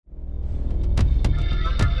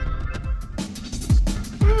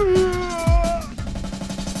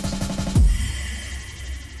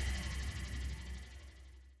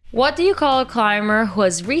What do you call a climber who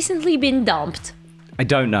has recently been dumped? I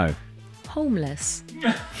don't know. Homeless.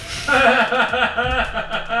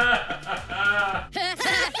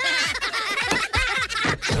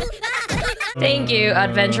 Thank you,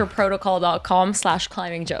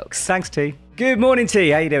 adventureprotocol.com/climbing jokes. Thanks, T. Good morning, T.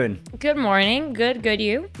 How you doing? Good morning. Good,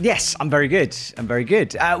 you? Yes, I'm very good.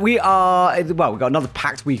 We've got another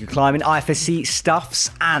packed week of climbing, IFSC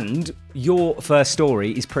stuffs, and your first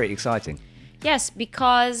story is pretty exciting. Yes,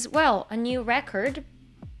 because, a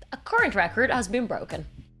current record has been broken.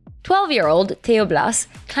 12-year-old Theo Blas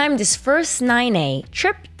climbed his first 9A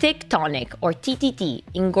Triptychonic, or TTT,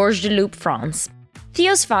 in Gorges du Loup, France.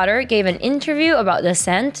 Theo's father gave an interview about the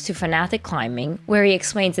ascent to Fanatic Climbing, where he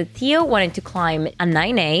explains that Theo wanted to climb a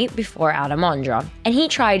 9A before Alamandra, and he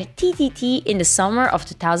tried TTT in the summer of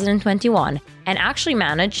 2021 and actually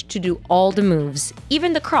managed to do all the moves,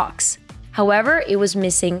 even the crocs. However, it was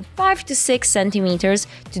missing 5 to 6 centimeters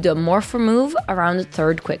to do a morpho move around the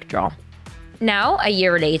third quick draw. Now, a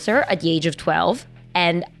year later, at the age of 12,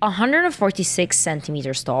 and 146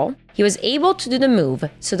 centimeters tall, he was able to do the move,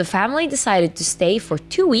 so the family decided to stay for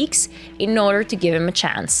 2 weeks in order to give him a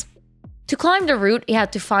chance. To climb the route, he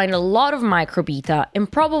had to find a lot of microbeta,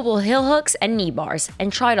 improbable hill hooks and knee bars,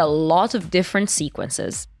 and tried a lot of different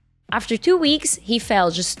sequences. After 2 weeks, he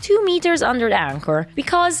fell just 2 meters under the anchor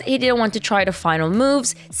because he didn't want to try the final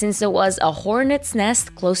moves since there was a hornet's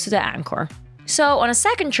nest close to the anchor. So on a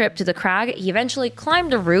second trip to the crag, he eventually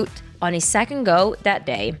climbed the route on his second go that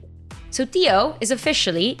day. So Theo is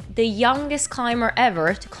officially the youngest climber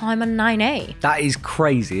ever to climb a 9A. That is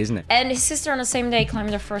crazy, isn't it? And his sister on the same day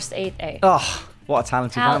climbed their first 8A. Oh, what a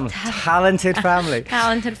talented family. Talented family.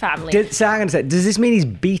 Talented family. Hang on a sec. Does this mean he's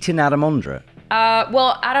beaten Adamandra?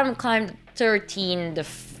 Adam climbed 13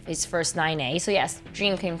 his first 9A. So yes,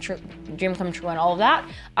 dream come true and all of that.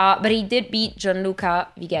 But he did beat Gianluca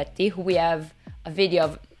Vighetti, who we have a video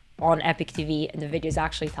of on Epic TV, and the video is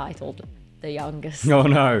actually titled "The Youngest." Oh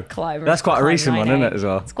no, climber. That's quite a recent 9A. One, isn't it? As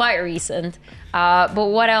well, it's quite recent. But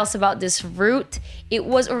what else about this route? It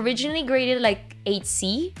was originally graded like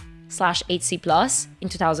 8C/8C+ in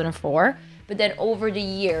 2004, but then over the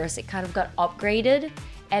years it kind of got upgraded,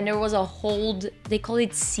 and there was a hold. They call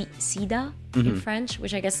it SIDA in French,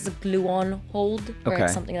 which I guess is a glue-on hold, where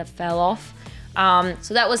it's something that fell off.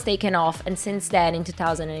 So that was taken off, and since then in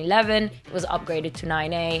 2011 it was upgraded to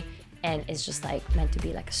 9A, and it's just like meant to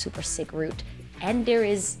be like a super sick route. And there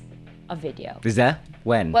is a video. Is there?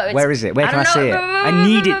 When? Where is it? Where can I see it? I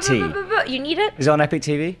need it, T. You need it? Is it on Epic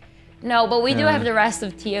TV? No, but we do have the rest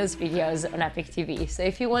of Theo's videos on Epic TV. So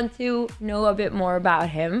if you want to know a bit more about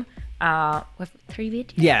him, we have 3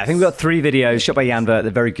 videos. Yeah, I think we've got 3 videos shot by Janva. They're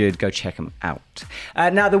very good. Go check them out.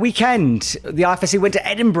 Now, the weekend, the IFSC went to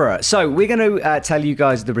Edinburgh. So we're going to tell you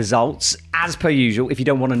guys the results as per usual. If you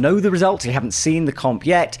don't want to know the results, you haven't seen the comp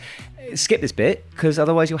yet, skip this bit because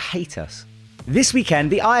otherwise you'll hate us. This weekend,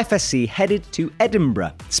 the IFSC headed to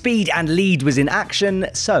Edinburgh. Speed and lead was in action,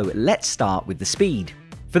 so let's start with the speed.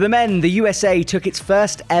 For the men, the USA took its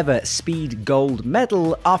first ever speed gold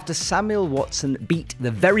medal after Samuel Watson beat the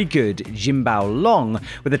very good Jimbao Long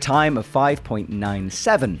with a time of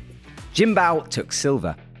 5.97. Jimbao took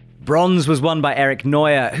silver. Bronze was won by Eric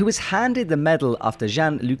Neuer, who was handed the medal after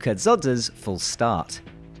Gianluca Zodza's full start.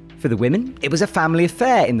 For the women, it was a family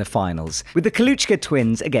affair in the finals, with the Kaluchka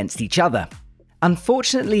twins against each other.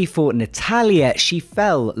 Unfortunately for Natalia, she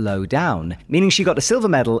fell low down, meaning she got the silver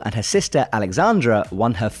medal and her sister Alexandra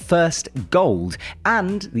won her first gold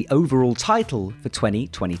and the overall title for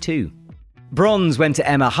 2022. Bronze went to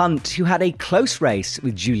Emma Hunt, who had a close race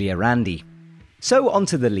with Julia Randi. So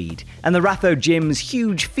onto the lead, and the Ratho Gym's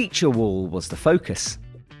huge feature wall was the focus.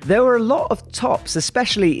 There were a lot of tops,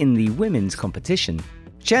 especially in the women's competition.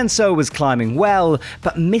 Chen So was climbing well,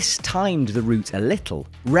 but mistimed the route a little,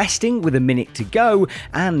 resting with a minute to go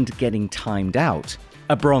and getting timed out.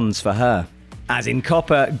 A bronze for her. As in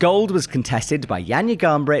copper, gold was contested by Janja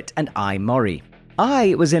Garnbret and Ai Mori.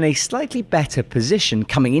 Ai was in a slightly better position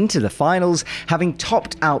coming into the finals, having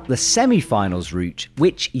topped out the semi-finals route,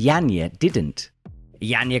 which Janja didn't.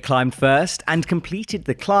 Janja climbed first and completed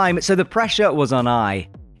the climb, so the pressure was on Ai.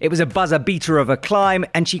 It was a buzzer beater of a climb,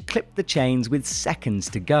 and she clipped the chains with seconds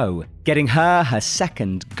to go, getting her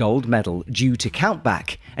second gold medal due to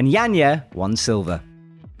countback, and Janja won silver.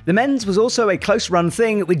 The men's was also a close run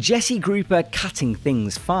thing, with Jesse Grouper cutting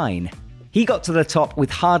things fine. He got to the top with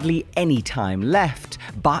hardly any time left,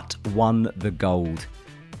 but won the gold.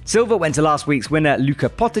 Silver went to last week's winner Luka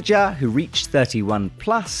Potaja, who reached 31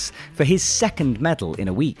 plus for his second medal in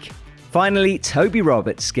a week. Finally, Toby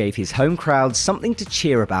Roberts gave his home crowd something to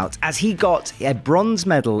cheer about as he got a bronze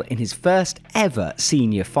medal in his first ever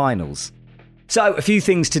senior finals. So, a few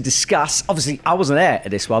things to discuss. Obviously, I wasn't there at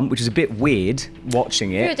this one, which is a bit weird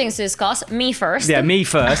watching A few it. things to discuss. Me first. Yeah, me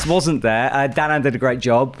first. Wasn't there. Danan did a great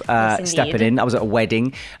job Yes, stepping indeed. in. I was at a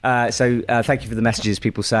wedding. So, thank you for the messages,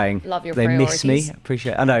 people saying Love your they miss me. priorities.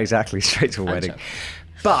 Appreciate it. I know, exactly. Straight to a wedding. joking.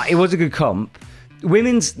 But it was a good comp.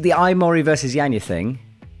 The Ai Mori versus Yanya thing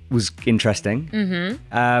was interesting.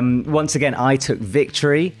 Once again, I took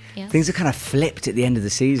victory. Yes. Things have kind of flipped at the end of the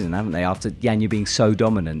season, haven't they? After Yanya being so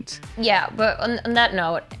dominant. Yeah, but on that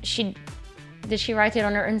note, did she write it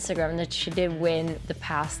on her Instagram that she did win the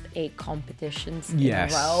past 8 competitions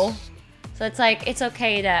Yes. in a row? So it's like, it's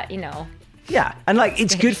okay that, Yeah, and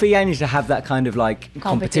it's good for Yanya to have that kind of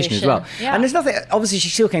competition as well. Yeah. And there's nothing. Obviously, she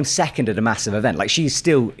still came second at a massive event. She's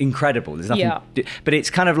still incredible. There's nothing. Yeah. But it's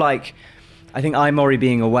kind of I think Ai Mori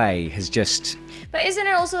being away has just. But isn't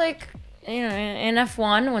it also in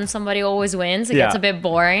F1 when somebody always wins, it Yeah. gets a bit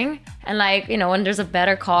boring. And when there's a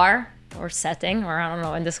better car or setting, or I don't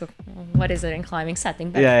know, in this, what is it in climbing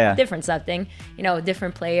setting? But Yeah. different setting.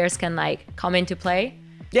 Different players can come into play.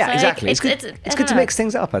 Yeah, So, exactly. It's good to mix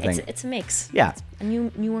things up, I think. It's a mix. Yeah. It's a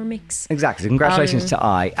newer mix. Exactly. Congratulations to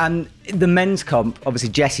Ai. And the men's comp, obviously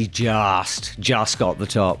Jesse just got the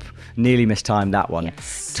top. Nearly mistimed that one.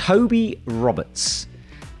 Yes. Toby Roberts.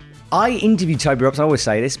 I interviewed Toby Roberts, I always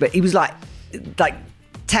say this, but he was like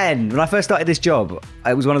 10. When I first started this job,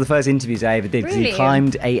 it was one of the first interviews I ever did because he Really?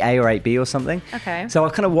 climbed 8A or 8B or something. Okay. So I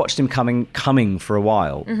kind of watched him coming for a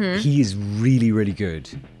while. He is really, really good.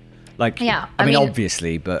 Yeah, I I mean, mean-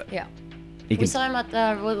 obviously, but Yeah. he We can. saw him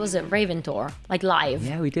at, what was it, Raven Tour, live.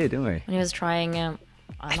 Yeah, we did, didn't we? When he was trying one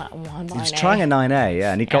He was trying a 9A,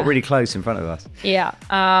 yeah, and he got Yeah. really close in front of us. Yeah.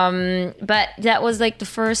 But that was the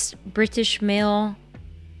first British male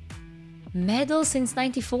medal since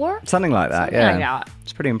 94? Something like that, Something yeah. like that.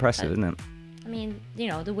 It's pretty impressive, isn't it? I mean,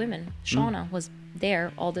 the women. Shauna was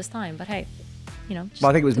there all this time, but hey, just Well,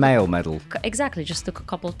 I think it was male medal. exactly, just took a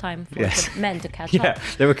couple of time for Yes. the men to catch Yeah, up.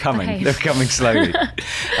 they were coming. Okay. They were coming slowly.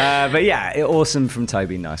 But yeah, awesome from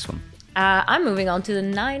Toby. Nice one. I'm moving on to the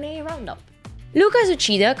 9A roundup. Lucas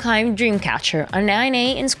Uchida climbed Dreamcatcher, a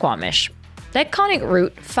 9A in Squamish. The iconic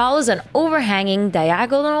route follows an overhanging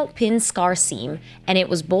diagonal pin scar seam, and it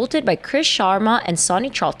was bolted by Chris Sharma and Sonny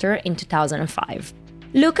Trotter in 2005.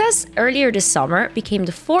 Lucas, earlier this summer, became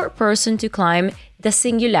the 4th person to climb the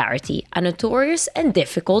Singularity, a notorious and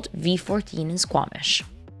difficult V14 in Squamish.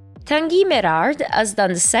 Tanguy Merard has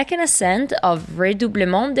done the 2nd ascent of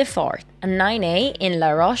Redoublement d'Effort, a 9A in La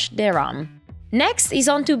Roche des Rames. Next is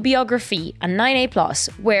on to Biography, a 9A+,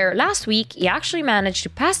 where last week he actually managed to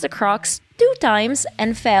pass the Crocs 2 times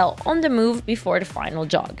and fell on the move before the final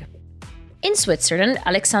jog. In Switzerland,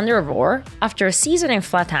 Alexander Rohr, after a season in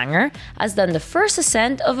Flatanger, has done the first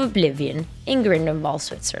ascent of Oblivion in Grindelwald,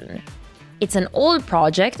 Switzerland. It's an old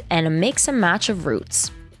project and a mix and match of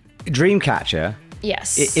routes. Dreamcatcher.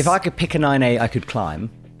 Yes. If I could pick a 9A I could climb,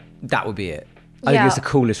 that would be it. I think Yeah. it's the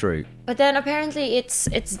coolest route. But then apparently it's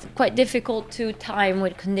quite difficult to time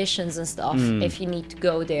with conditions and stuff if you need to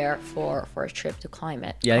go there for a trip to climb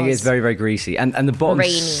it. Yeah, I think it's 'Cause- very, very greasy. And the bottom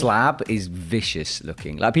Rainy. slab is vicious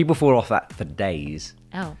looking. People fall off that for days.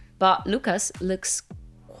 Oh, but Lucas looks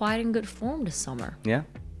quite in good form this summer. Yeah?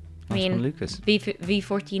 I Nice mean, one, Lucas.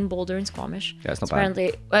 V14 boulder in Squamish. Yeah, it's not bad.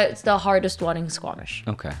 Apparently, it's the hardest one in Squamish,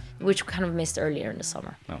 Okay. which we kind of missed earlier in the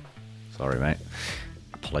summer. Oh, sorry, mate.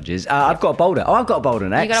 Apologies. I've got a boulder. Oh, I've got a boulder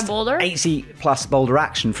next. got a boulder? 8C plus boulder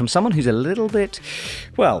action from someone who's a little bit,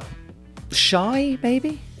 well, shy,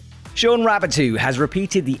 maybe? Sean Rabatou has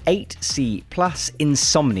repeated the 8C plus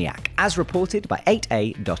Insomniac, as reported by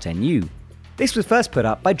 8A.nu. This was first put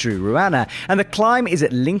up by Drew Ruana, and the climb is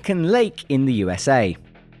at Lincoln Lake in the USA.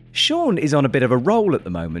 Sean is on a bit of a roll at the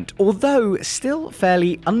moment, although still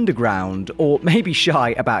fairly underground or maybe shy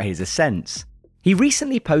about his ascents. He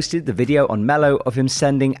recently posted the video on Mello of him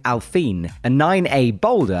sending Alphine, a 9A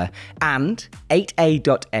boulder, and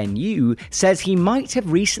 8A.nu says he might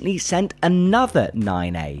have recently sent another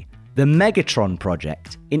 9A, the Megatron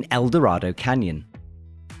project in El Dorado Canyon.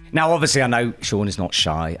 Now, obviously, I know Sean is not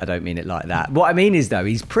shy. I don't mean it like that. What I mean is, though,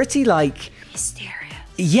 he's pretty Mysterious.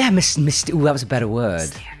 yeah, ooh, that was a better word.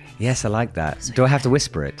 Mysterious. Yes, I like that. Do I have to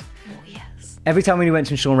whisper it? Oh, yes. Every time when he went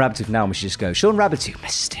to Sean Rabatou now, we should just go, Sean Rabatou,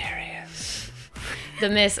 mysterious.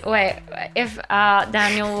 Wait, if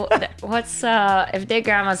Daniel, if their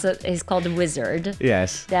grandma is called the Wizard,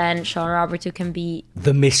 Yes. then Sean Robertson can be,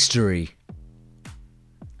 The mystery.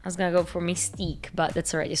 I was gonna go for Mystique, but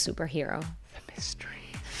that's already a superhero. The mystery.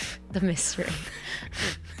 The mystery.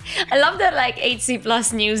 I love that like HC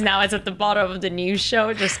Plus News now is at the bottom of the news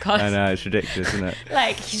show just cause I know, it's ridiculous, isn't it?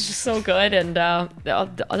 like he's just so good, and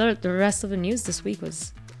the rest of the news this week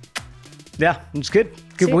was Yeah, it's good.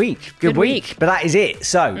 Good Good- week. good week. But that is it.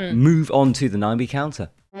 So move on to the 9B counter.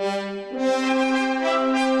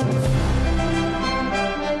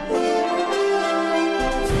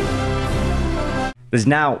 There's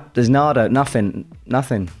nada, nothing.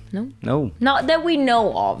 No. not that we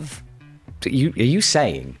know of. Are you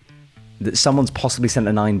saying that someone's possibly sent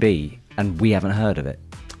a 9B and we haven't heard of it?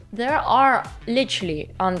 There are literally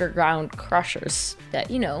underground crushers that,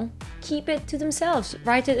 keep it to themselves,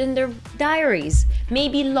 write it in their diaries,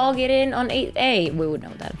 maybe log it in on 8A. We would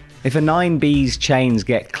know that. If a 9B's chains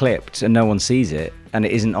get clipped and no one sees it and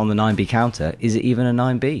it isn't on the 9B counter, is it even a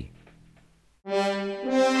 9B?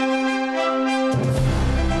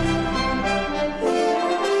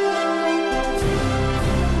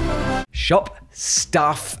 Shop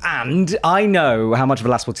stuff, and I know how much of a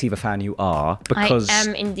La Sportiva fan you are because I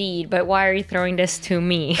am indeed, but why are you throwing this to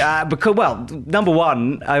me? well, number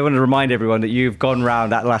one, I want to remind everyone that you've gone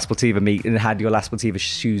round at La Sportiva meet and had your La Sportiva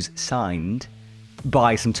shoes signed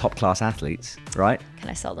by some top class athletes, right? Can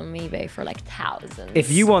I sell them on eBay for like thousands?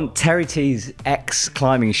 If you want Terry T's X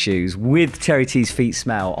climbing shoes with Terry T's feet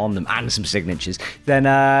smell on them and some signatures, then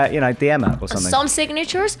DM her or something. Some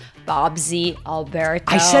signatures, Bobsy, Alberto.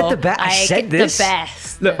 I said the best. I said this. The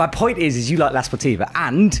best. Look, my point is you like La Sportiva,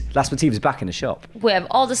 and La Sportiva's back in the shop. We have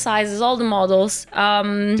all the sizes, all the models.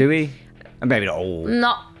 Do we? And maybe not all.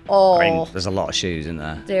 Not all. I mean, there's a lot of shoes in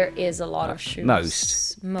there. There is a lot of shoes.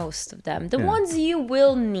 Most of them. The ones you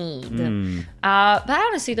will need. But I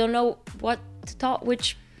honestly don't know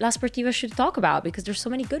which La Sportiva should talk about because there's so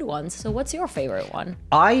many good ones. So what's your favorite one?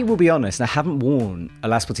 I will be honest, I haven't worn a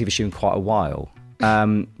La Sportiva shoe in quite a while,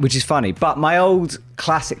 which is funny. But my old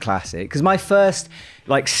classic, because my first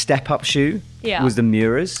step-up shoe was the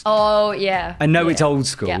Muras. Oh, yeah. I know it's old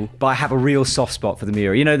school, but I have a real soft spot for the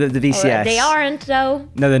Mura. You know, the VCS. They aren't, though.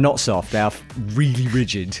 No, they're not soft. They are really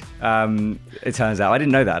rigid, it turns out. I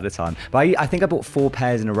didn't know that at the time. But I think I bought 4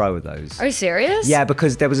 pairs in a row of those. Are you serious? Yeah,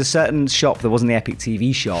 because there was a certain shop that wasn't the Epic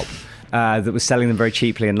TV shop that was selling them very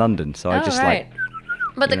cheaply in London. So I just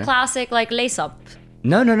But the classic, lace-up.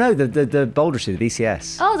 No, the Boulder shoe, the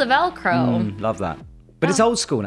VCS. Oh, the Velcro. Love that. But it's old school now.